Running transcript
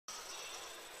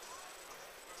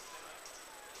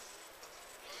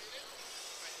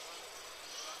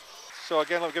So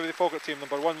again, I'll give you the Falkirk team.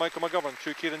 Number 1, Michael McGovern.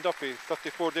 2, Kieran Duffy.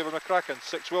 34, David McCracken.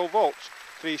 6, Will Vaulks.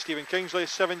 3, Stephen Kingsley.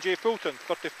 7, Jay Fulton.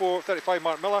 35,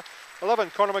 Mark Miller. 11,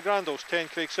 Conor McGrandles. 10,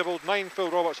 Craig Sibbald. 9,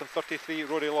 Phil Roberts. And 33,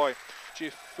 Rory Loy.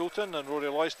 Jay Fulton and Rory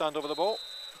Loy stand over the ball.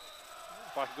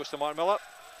 Back it goes to Mark Miller.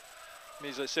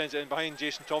 Measley sends it in behind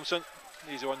Jason Thompson.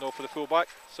 Easy one though for the full-back.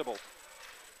 Sibbald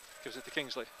gives it to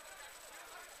Kingsley.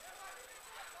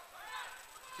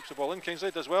 Keeps the ball in.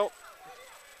 Kingsley does well.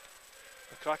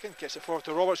 McCracken gets it forward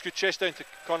to Roberts. Good chest down to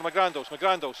Conor McGrandles.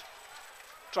 McGrandles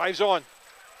drives on.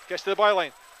 Gets to the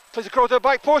byline. Plays it across to the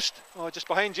back post. Oh, just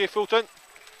behind Jay Fulton.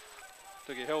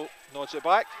 Dougie Hill nods it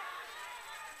back.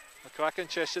 McCracken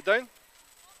chests it down.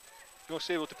 Not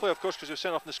able to play, of course, because he was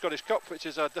sent off in the Scottish Cup, which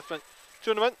is a different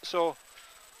tournament. So,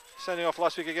 sending off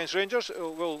last week against Rangers.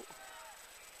 It's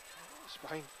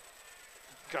behind.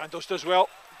 Grandos does well.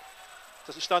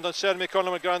 Doesn't stand on ceremony.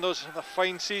 Conor McGrandles had a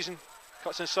fine season.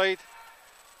 Cuts inside.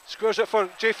 Squares it for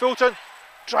Jay Fulton.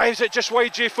 Drives it just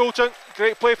wide, Jay Fulton.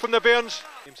 Great play from the Bairns.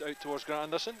 Aims it out towards Grant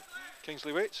Anderson.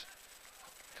 Kingsley waits.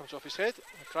 Comes off his head.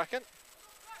 McCracken.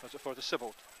 Does it for the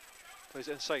Sibbald. Plays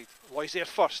it inside. Loy's there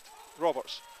first.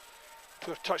 Roberts.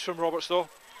 Poor touch from Roberts though.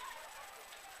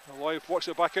 Loy works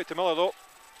it back out to Miller though.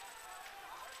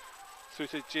 Through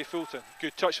to Jay Fulton.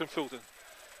 Good touch from Fulton.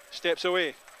 Steps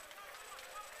away.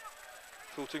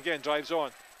 Fulton again drives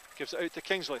on. Gives it out to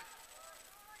Kingsley.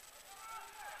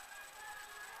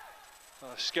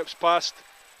 Skips past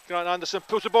Grant Anderson.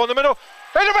 Pulls the ball in the middle.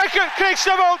 In the back, Craig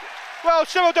Sibbald. Well,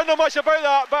 Sibbald don't know much about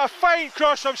that, but a fine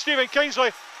cross from Stephen Kingsley.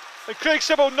 And Craig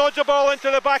Sibbald nods the ball into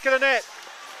the back of the net.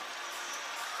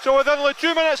 So with only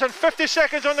 2 minutes and 50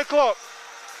 seconds on the clock,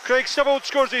 Craig Sibbald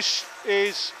scores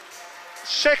his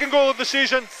second goal of the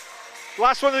season.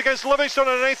 Last one against Livingston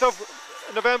on the 9th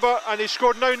of November, and he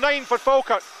scored now 9 for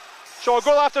Falkirk. So a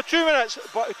goal after 2 minutes,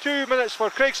 but 2 minutes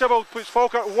for Craig Sibbald puts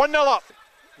Falkirk 1-0 up.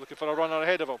 Looking for a runner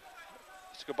ahead of him.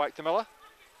 Let's go back to Miller.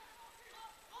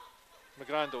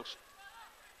 McGrandles.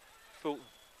 Fulton.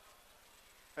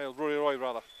 Rory Roy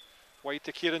rather. Wide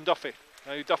to Kieran Duffy.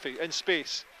 Now Duffy in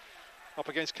space. Up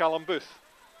against Callum Booth.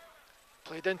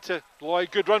 Played into Loy.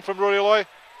 Good run from Rory Loy.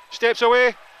 Steps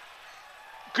away.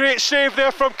 Great save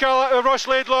there from Ross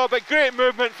Laidlaw, but great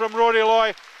movement from Rory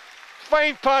Loy.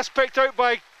 Fine pass picked out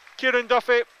by Kieran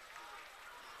Duffy,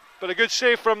 but a good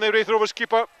save from the Raith Rovers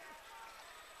keeper.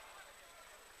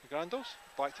 McGrandles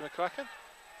back to McCracken.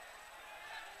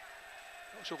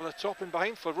 Looks over the top and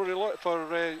behind for Rory Loy, for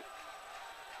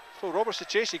Phil Roberts to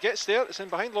chase. He gets there. It's in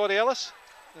behind Laurie Ellis.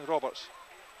 And Roberts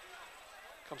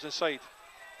comes inside,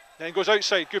 then goes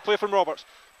outside. Good play from Roberts.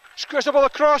 Squares the ball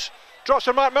across. Drops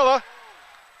for Mark Miller.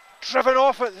 Driven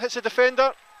off, it hits the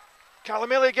defender.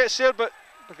 Callum Elliott gets there, but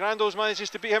McGrandles manages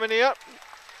to beat him in the air.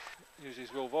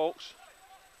 Uses Will Vaulks.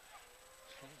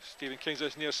 Stephen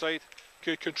Kingsley's near side.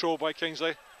 Good control by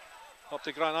Kingsley. Up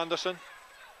to Grant Anderson.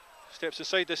 Steps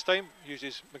inside this time.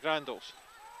 Uses McGrandles.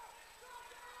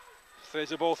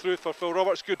 Threads the ball through for Phil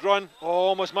Roberts. Good run. Oh,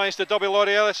 almost managed to double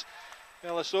Laurie Ellis.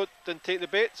 Ellis though didn't take the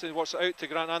bait, so he works it out to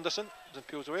Grant Anderson. Then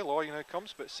peels away. Loy now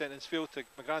comes, but sent in field to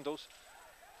McGrandles.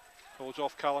 Holds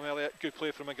off Callum Elliott. Good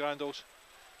play from McGrandles.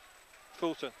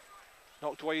 Fulton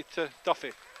knocked wide to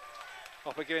Duffy.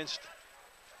 Up against.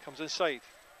 Comes inside.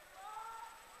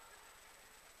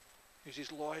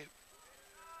 Uses Loy.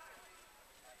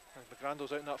 And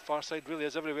McGrandles out on that far side. Really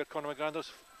is everywhere. Conor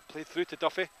McGrandles played through to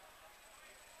Duffy.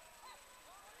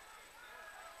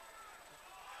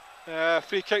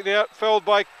 Free kick there. Fouled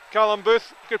by Callum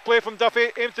Booth. Good play from Duffy.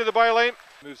 Aimed to the byline.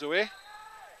 Moves away.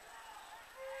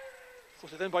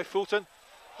 Floated in by Fulton.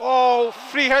 Oh,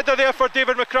 free header there for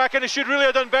David McCracken. He should really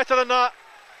have done better than that.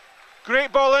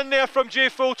 Great ball in there from Jay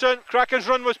Fulton. Cracken's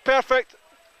run was perfect.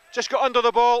 Just got under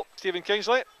the ball. Stephen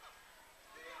Kingsley.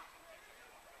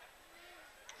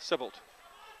 Sibbald.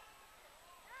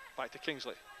 Back to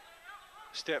Kingsley.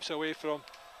 Steps away from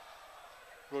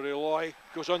Rory Loy.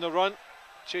 Goes on the run.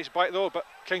 Chased back though, but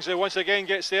Kingsley once again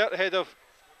gets there ahead of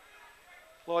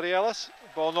Laurie Ellis.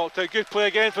 Ball knocked out. Good play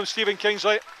again from Stephen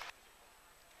Kingsley.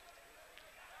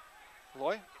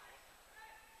 Loy.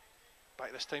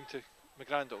 Back this time to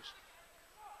McGrandles.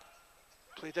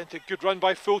 Played into, good run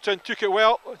by Fulton, took it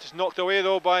well, just knocked away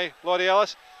though by Laurie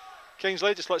Ellis.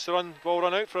 Kingsley just lets the ball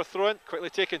run out for a throw in, quickly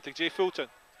taken to Jay Fulton.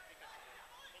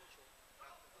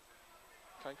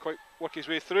 Can't quite work his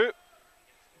way through.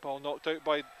 Ball knocked out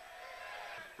by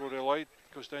Rory Loy,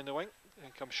 goes down the wing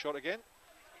and comes short again.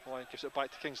 Loy gives it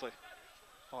back to Kingsley.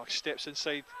 Oh, steps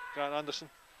inside Grant Anderson.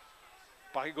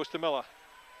 Back it goes to Miller.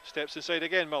 Steps inside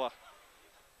again, Miller.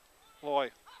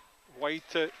 Loy. Wide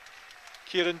to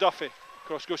Kieran Duffy.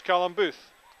 Across goes Callum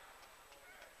Booth.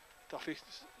 Duffy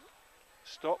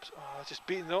Stops. Oh, just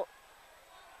beaten though.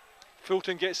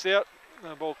 Fulton gets there.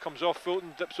 The ball comes off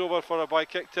Fulton, dips over for a by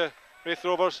kick to Raith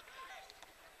Rovers.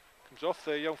 Comes off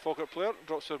the young Falkirk player,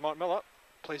 drops to Mark Miller.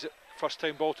 Plays it, first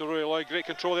time ball to Rory Lloyd. Great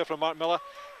control there from Mark Miller.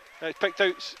 It's picked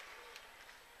out.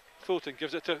 Fulton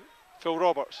gives it to Phil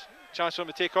Roberts. Chance for him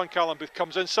to take on Callum Booth.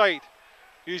 Comes inside.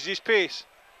 Uses his pace.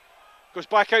 Goes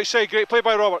back outside. Great play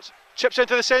by Roberts. Chips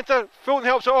into the centre. Fulton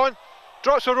helps it on.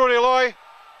 Drops for Rory Lloyd.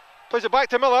 Plays it back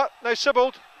to Miller. Now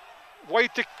Sibbald.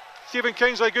 Wide to Stephen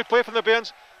Kingsley. Good play from the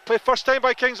Bairns. Played first time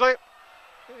by Kingsley.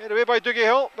 Hit away by Dougie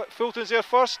Hill, but Fulton's there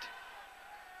first.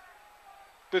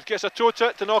 Booth gets a toe to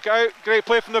it to knock it out. Great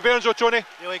play from the Bairns, Tony.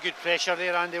 Really good pressure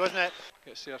there, Andy, wasn't it?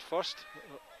 Gets there first.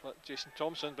 Jason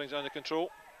Thompson brings it under control.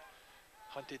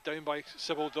 Hunted down by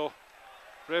Sibbald though.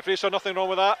 Referee saw nothing wrong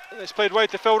with that. It's played wide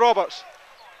to Phil Roberts.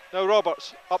 Now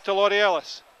Roberts up to Laurie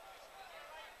Ellis.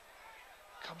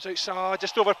 Comes outside,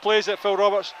 just overplays it. Phil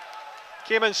Roberts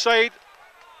came inside.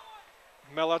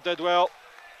 Miller did well.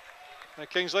 Now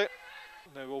Kingsley.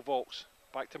 Now Will Volks.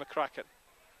 Back to McCracken.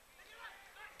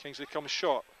 Kingsley comes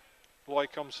short.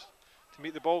 Lloyd comes to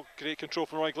meet the ball. Great control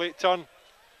from Roy. Late turn.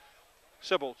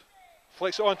 Sibbald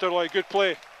flicks it onto Lloyd. Good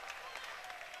play.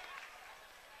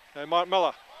 Now Mark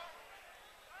Miller.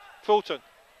 Fulton.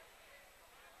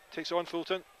 Takes it on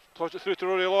Fulton. Plows it through to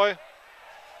Rory Lloyd.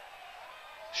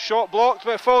 Shot blocked,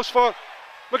 but it falls for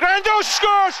McGrandles.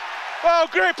 Scores! Well,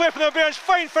 great play from the Bairns.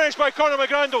 Fine finish by Conor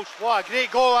McGrandles. What a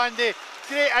great goal, Andy.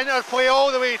 Great interplay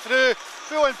all the way through.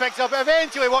 Fulton picks up,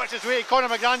 eventually works his way to Conor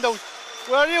McGrandles.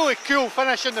 Well, a really cool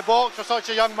finish in the box for such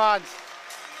a young man.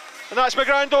 And that's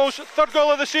McGrandles' third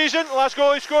goal of the season. The last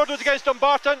goal he scored was against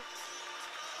Dumbarton.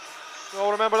 We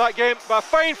all remember that game. But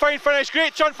a fine finish.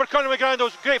 Great turn for Conor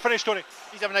McGrandles. Great finish, Tony.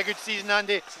 He's having a good season,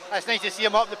 Andy. It's nice to see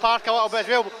him up the park a little bit as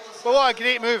well. But what a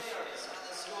great move.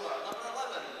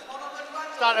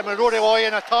 Started with Rory Loy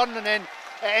in a turn, and then it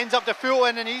ends up to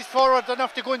Fulton, and he's forward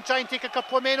enough to go and try and take a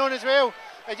couple of men on as well.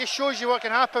 It just shows you what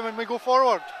can happen when we go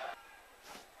forward.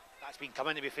 That's been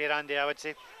coming, to be fair, Andy, I would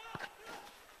say.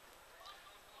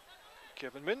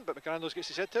 Kevin Moon, but McGrandles gets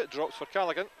his head to it, drops for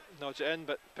Callaghan, nods it in,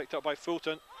 but picked up by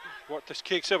Fulton. Worked this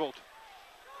Craig Sibbald.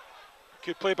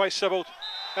 Good play by Sibbald.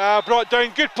 Brought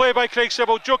down, good play by Craig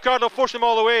Sibbald. Joe Cardle forced him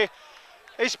all the way.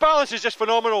 His balance is just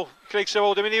phenomenal, Craig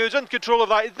Sibbald. I mean, he was in control of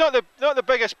that. He's not the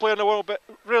biggest player in the world, but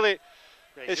really...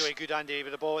 Yeah, he's really good, Andy,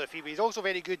 with the ball at the feet. But he's also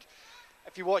very good,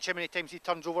 if you watch how many times he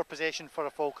turns over possession for a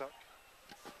Falkirk.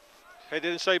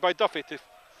 Headed inside by Duffy to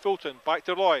Fulton, back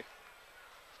to Loy.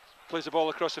 Plays the ball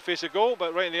across the face of goal,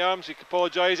 but right in the arms, he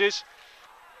apologises.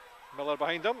 Miller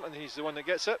behind him, and he's the one that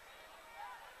gets it.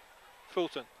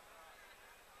 Fulton.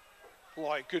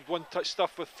 Loy, good one-touch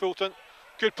stuff with Fulton.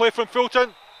 Good play from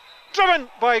Fulton. Driven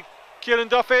by Kieran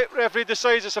Duffy. Referee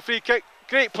decides it's a free kick.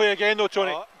 Great play again though,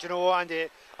 Tony. Oh, do you know what, Andy?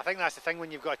 I think that's the thing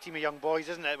when you've got a team of young boys,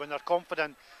 isn't it? When they're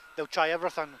confident, they'll try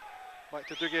everything. Back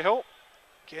to Dougie Hill.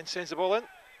 Again sends the ball in.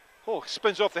 Oh,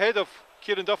 spins off the head of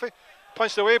Kieran Duffy.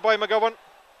 Punched away by McGovern.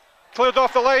 Cleared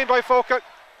off the line by Falkirk.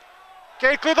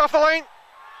 Again cleared off the line.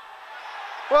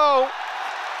 Well,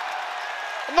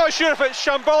 I'm not sure if it's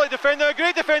shambolic defending. A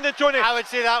great defending, Tony. I would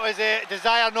say that was a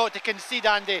desire not to concede,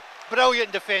 Andy.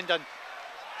 Brilliant defending.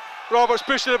 Roberts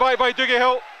pushed to the back by Dougie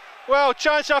Hill. Well,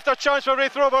 chance after chance for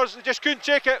Raith Rovers. They just couldn't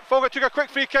take it. Falkirk took a quick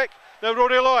free kick. Now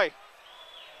Rory Loy.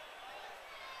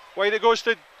 Wide it goes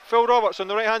to Phil Roberts on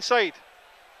the right hand side.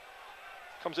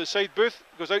 Comes inside Booth,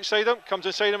 goes outside him, comes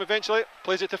inside him eventually,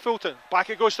 plays it to Fulton. Back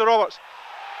it goes to Roberts.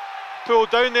 Pulled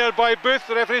down there by Booth.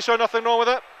 The referee saw nothing wrong with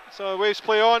it. So Waves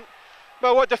play on.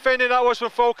 But what defending that was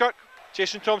from Falkirk.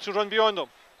 Jason Thompson run beyond them.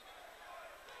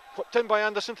 Whipped in by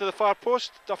Anderson to the far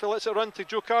post. Duffy lets it run to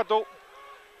Joe Cardle.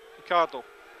 Cardle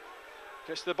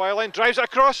gets to the byline, drives it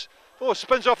across. Oh,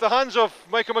 spins off the hands of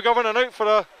Michael McGovern and out for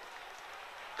a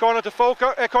corner to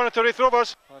Falkirk, corner to Raith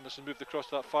Rovers. Anderson moved across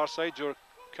to that far side. Joe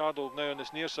Cardle now on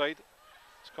this near side.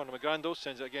 It's Conor McGrandles,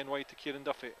 sends it again wide to Kieran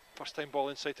Duffy. First time ball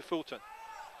inside to Fulton.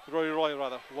 Roy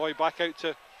rather. Loy back out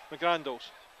to McGrandles.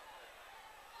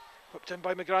 Whipped in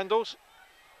by McGrandles.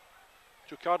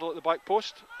 Joe Cardle at the back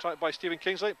post, tracked by Stephen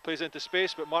Kingsley, plays into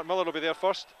space, but Mark Miller will be there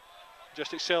first.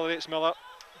 Just accelerates Miller,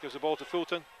 gives the ball to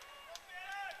Fulton.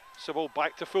 Sibbald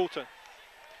back to Fulton.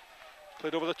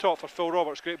 Played over the top for Phil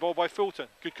Roberts, great ball by Fulton.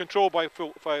 Good control by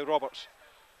Roberts.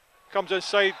 Comes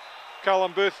inside,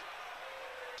 Callum Booth,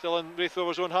 still in Raith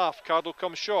Rovers' own half. Cardle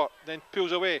comes short, then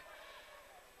pulls away.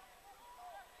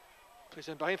 Plays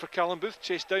in behind for Callum Booth,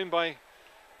 chased down by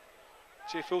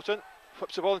Jay Fulton.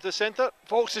 Whips the ball into the centre.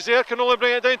 Volks is there, can only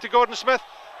bring it down to Gordon Smith.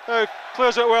 Now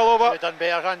clears it well over. He done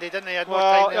better, Andy, didn't he? He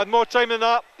had more time than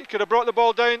that. He could have brought the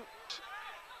ball down.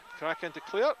 Crack into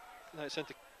clear. Now it's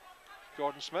into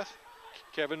Gordon Smith,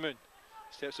 Kevin Moon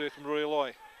steps away from Rory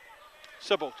Loy.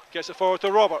 Sibbald gets it forward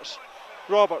to Roberts.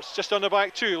 Roberts just on the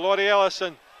back two. Laurie Ellis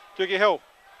and Dougie Hill.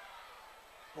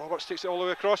 Roberts takes it all the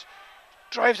way across.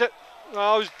 Drives it.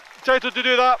 I was entitled to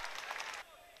do that.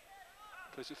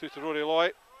 Plays it through to Rory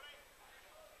Loy.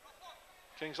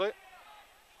 Kingsley.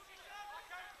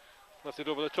 Lifted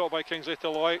over the top by Kingsley to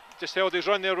Loy. Just held his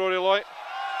run there, Rory Loy.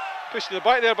 Pushed to the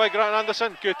back there by Grant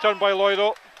Anderson. Good turn by Loy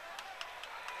though.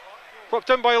 Whipped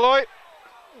in by Loy.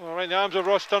 Right in the arms of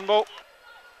Ross Turnbull.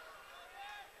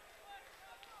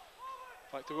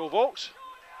 Back to Will Vaulks.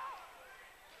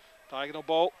 Diagonal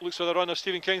ball. Looks for the run of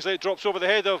Stephen Kingsley. Drops over the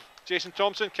head of Jason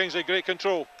Thompson. Kingsley, great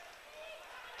control.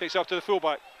 Takes it up to the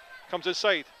fullback. Comes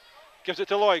inside. Gives it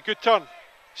to Loy. Good turn.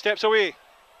 Steps away.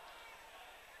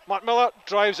 Mark Miller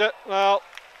drives it. Well,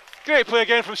 great play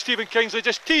again from Stephen Kingsley.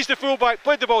 Just teased the fullback.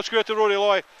 Played the ball square to Rory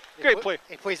Loy. Great play.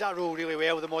 He plays that role really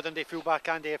well, the modern day fullback,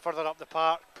 Andy. Further up the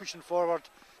park, pushing forward.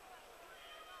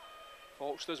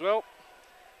 Vaulks as well.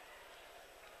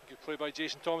 Good play by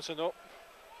Jason Thompson though.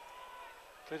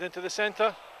 Played into the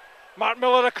centre. Mark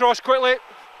Miller across quickly.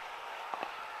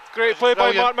 Great play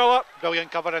by Mark Miller.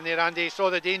 Brilliant cover in there, Andy. He saw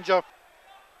the danger.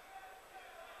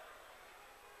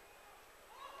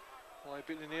 Well,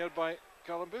 beaten in the air by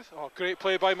Callum Booth. Oh, great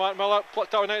play by Mark Miller.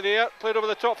 Plucked that one out of the air. Played over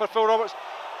the top for Phil Roberts.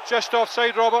 Just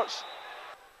offside Roberts.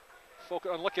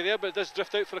 Falkirk unlucky there, but it does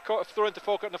drift out for a throw into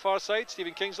Falkirk on the far side.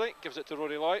 Stephen Kingsley gives it to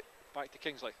Rory Loy. Back to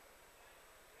Kingsley.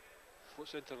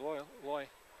 Floats into Loy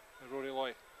and Rory Loy.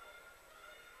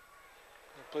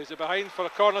 And plays it behind for a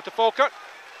corner to Falkirk.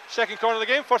 Second corner of the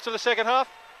game, first of the second half.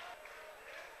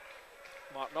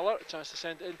 Mark Miller, a chance to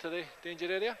send it into the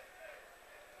danger area.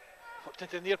 Hooked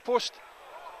into the near post.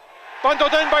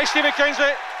 Bundled in by Stephen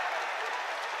Kingsley.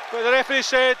 But the referee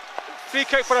said free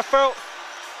kick for a foul.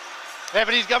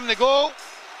 Referee's given the goal.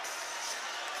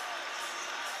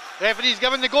 Referee's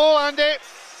given the goal, Andy.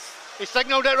 He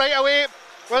signalled it right away.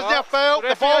 Was there a foul?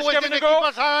 The ball was in the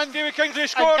keeper's hand. Stephen Kingsley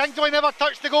scored. And Kingsley never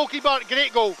touched the goalkeeper.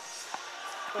 Great goal.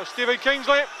 Well, Stephen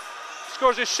Kingsley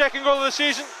scores his second goal of the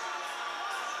season.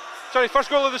 Sorry, first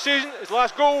goal of the season. His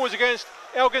last goal was against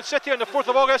Elgin City on the 4th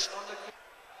of August.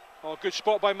 Oh, good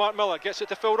spot by Mark Miller. Gets it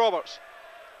to Phil Roberts.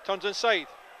 Turns inside.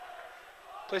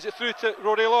 Plays it through to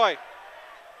Rory Loy.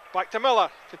 Back to Miller.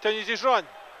 Continues his run.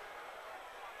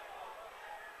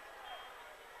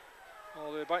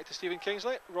 All the way back to Stephen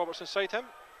Kingsley. Roberts inside him.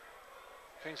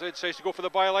 Kingsley decides to go for the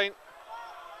byline.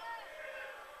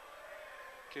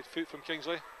 Good foot from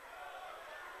Kingsley.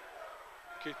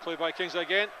 Good play by Kingsley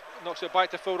again. Knocks it back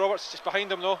to Phil Roberts. Just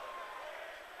behind him though.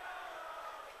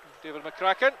 David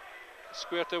McCracken.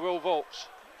 Square to Will Vaulks.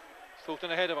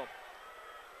 Fulton ahead of him.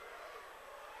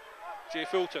 Jay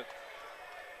Fulton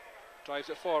drives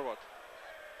it forward.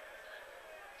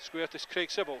 Square to Craig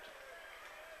Sibbald.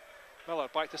 Miller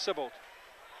back to Sibbald.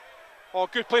 Oh,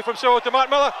 good play from Sibbald to Mark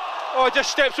Miller. Oh, he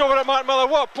just steps over at Mark Miller.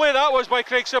 What a play that was by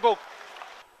Craig Sibbald.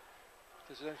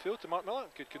 This is infield to Mark Miller.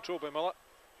 Good control by Miller.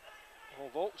 All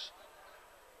Vaulks.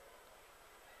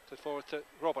 Forward to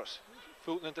Roberts.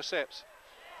 Fulton intercepts.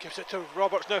 Gives it to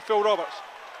Roberts now. Phil Roberts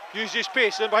uses his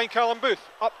pace in behind Callum Booth.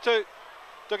 Up to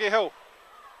Dougie Hill.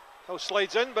 Hill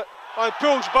slides in, but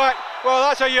pulls back. Well,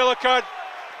 that's a yellow card.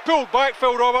 Pulled back,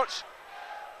 Phil Roberts.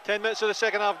 10 minutes of the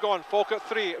second half gone. Falkirk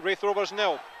 3, Raith Rovers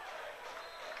 0.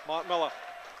 Mark Miller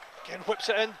again whips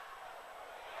it in.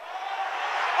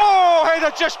 Oh,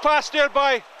 header just passed there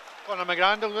by Conor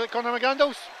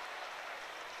McGrandles.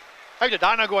 How did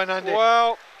that not go in, Andy?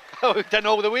 Well, hooked in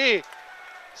all the way.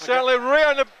 Certainly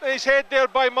right on his head there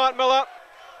by Mark Miller.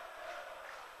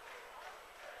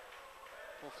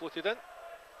 Well, floated in.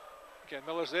 Again,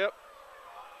 Miller's there.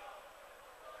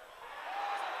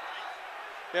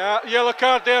 Yeah, yellow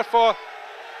card there for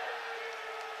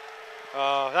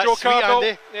that's Joe sweet, Cardle.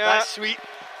 Andy. Yeah. That's sweet.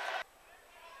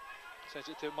 Sends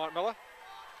it to Mark Miller.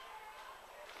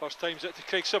 First time's it to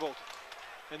Craig Sibbald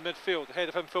in midfield. Ahead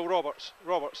of him, Phil Roberts.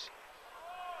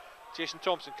 Jason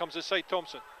Thompson comes inside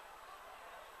Thompson.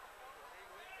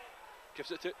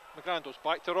 Gives it to McGrandles.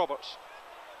 Back to Roberts.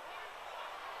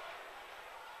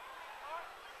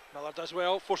 Miller does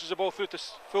well. Forces the ball through to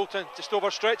Fulton. Just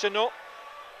overstretching, no.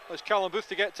 There's Callum Booth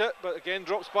to get to it, but again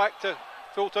drops back to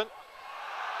Fulton.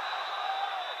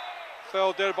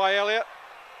 Fouled there by Elliott.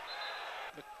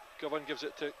 McGovern gives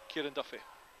it to Kieran Duffy.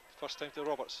 First time to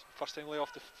Roberts. First time lay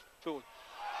off to Fulton.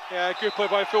 Yeah, good play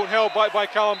by Fulton. Held back by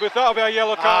Callum Booth. That'll be a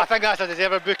yellow card. I think that's a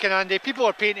deserved booking, Andy. People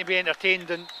are paying to be entertained,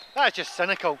 and that's just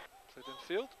cynical. Played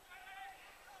infield.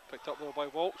 Picked up though by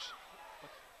Vaulks.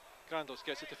 Grandles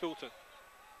gets it to Fulton.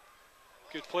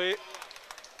 Good play.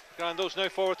 Grandles now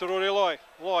forward to Rory Loy.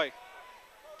 Loy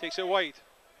takes it wide.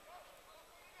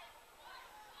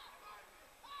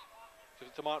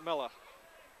 it to Mark Miller.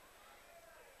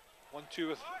 1-2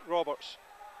 with Roberts.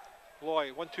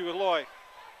 Loy, 1-2 with Loy.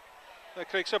 Now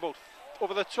Craig Sibbald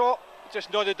over the top,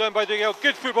 just nodded down by Dougal.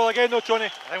 Good football again though, Tony.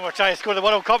 I think we're trying to score the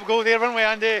World Cup goal there, weren't we,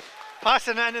 Andy?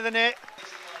 Passing it into the net.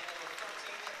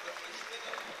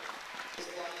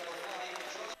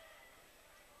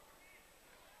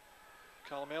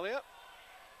 Callum Elliott.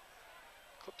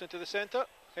 Clipped into the centre.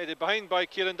 Headed behind by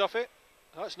Kieran Duffy.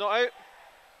 That's not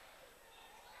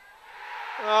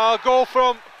out. Goal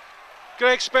from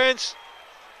Greg Spence.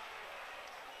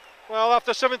 Well,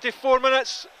 after 74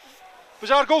 minutes, was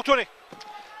our goal, Tony?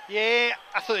 Yeah,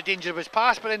 I thought the danger was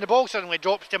past, but then the ball suddenly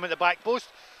drops him at the back post,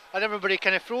 and everybody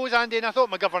kind of froze, Andy, and I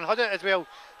thought McGovern had it as well,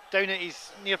 down at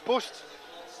his near post.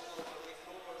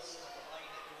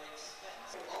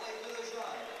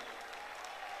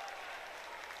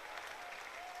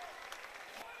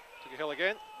 Took a hill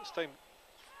again, this time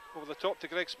over the top to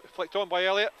Greg, flicked on by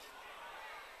Elliott.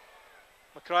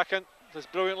 McCracken does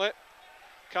brilliantly.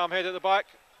 Calm head at the back.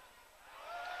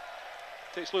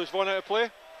 Takes Lewis Vaughan out of play.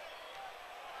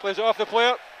 Plays it off the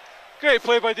player. Great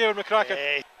play by David McCracken.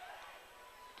 Yeah.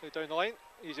 Play down the line.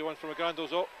 Easy one from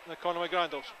McGrandles up. In the corner of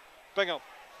McGrandles. Bingham.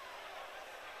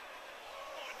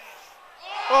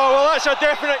 Oh, well, that's a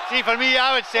definite. See, for me,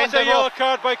 I would send That's a him yellow off.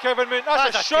 card by Kevin Moon.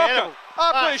 That's a shocking, terrible.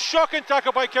 absolutely shocking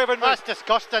tackle by Kevin Moon. That's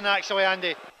disgusting, actually,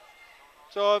 Andy.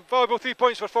 So, valuable 3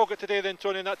 points for Falkirk today, then,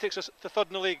 Tony, and that takes us to third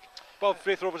in the league. Above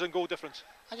Raith Rovers in goal difference.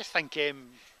 I just think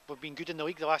we've been good in the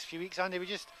league the last few weeks, Andy.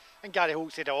 And Gary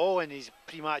Holt said it all in his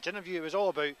pre-match interview. It was all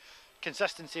about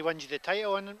consistency wins you the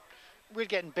title, and we're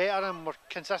getting better and we're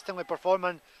consistently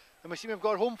performing, and we seem we've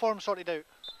got our home form sorted out.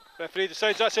 Referee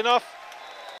decides that's enough.